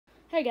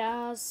Hey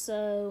guys,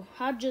 so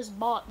I just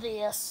bought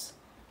this.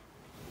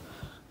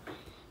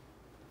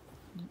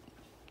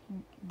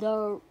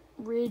 The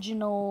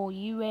original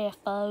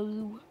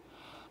UFO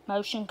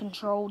motion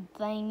controlled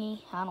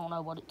thingy. I don't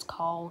know what it's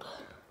called.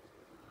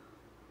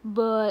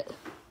 But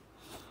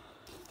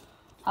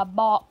I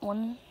bought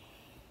one.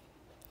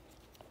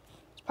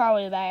 It's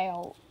probably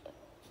about,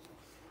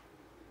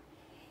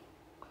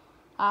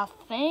 I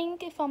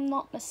think if I'm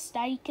not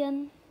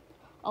mistaken,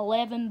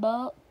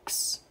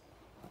 $11.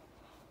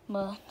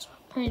 But it's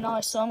pretty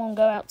nice, so I'm gonna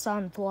go outside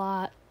and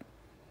fly it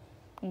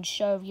and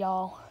show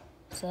y'all.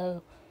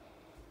 So,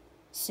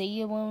 see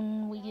you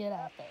when we get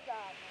out there.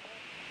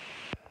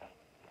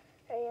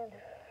 And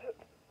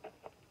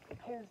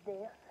here's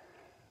this.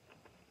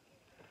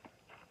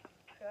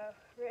 So,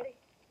 ready?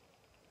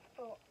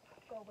 Oh,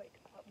 go wait,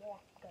 let more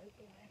go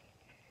in.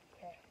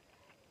 Okay.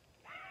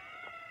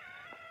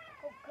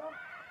 Oh, God.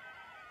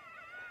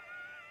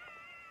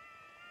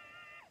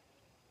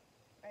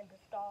 And to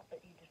stop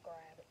it, you just grab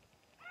it.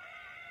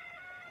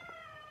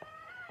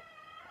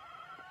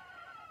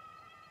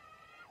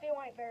 Still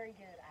ain't very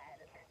good at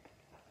it.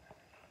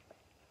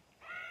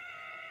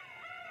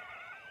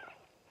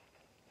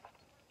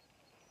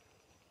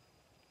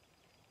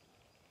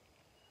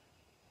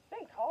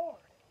 Thing's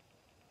hard.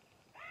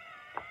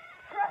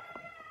 Trust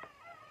me.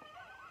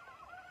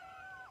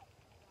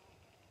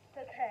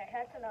 Okay,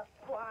 that's enough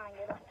flying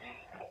it, I think.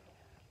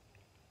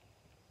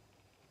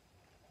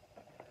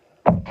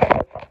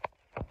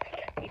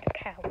 He's a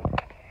coward.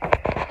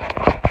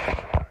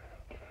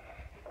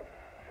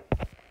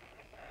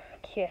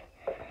 Yeah.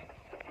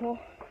 Well,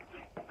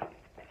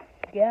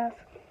 guys.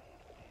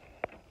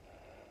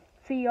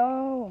 See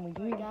y'all when we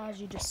get it. Guys,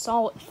 you just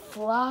saw it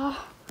fly.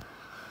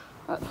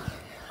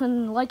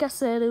 And like I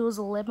said, it was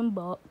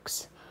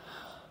 $11.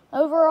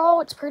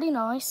 Overall, it's pretty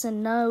nice.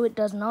 And no, it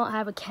does not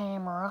have a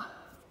camera.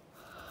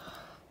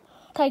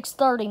 Takes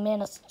 30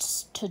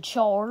 minutes to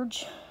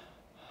charge.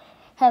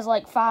 Has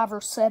like 5 or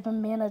 7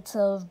 minutes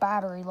of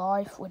battery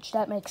life, which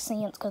that makes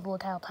sense because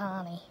look how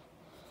tiny.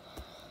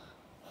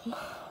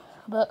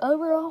 But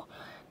overall,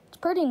 it's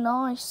pretty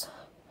nice.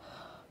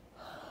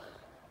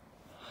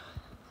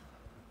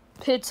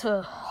 It's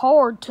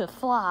hard to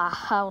fly,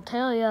 I'll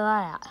tell you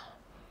that.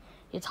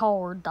 It's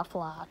hard to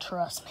fly,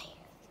 trust me.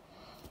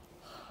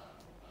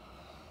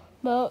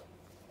 But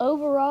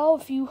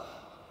overall, if you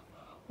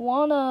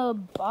want to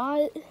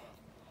buy it,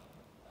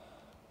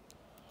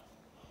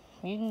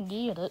 you can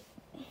get it.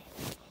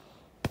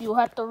 You'll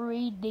have to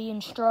read the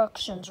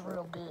instructions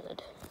real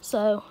good.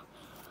 So,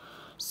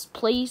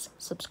 please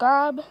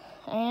subscribe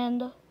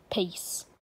and peace.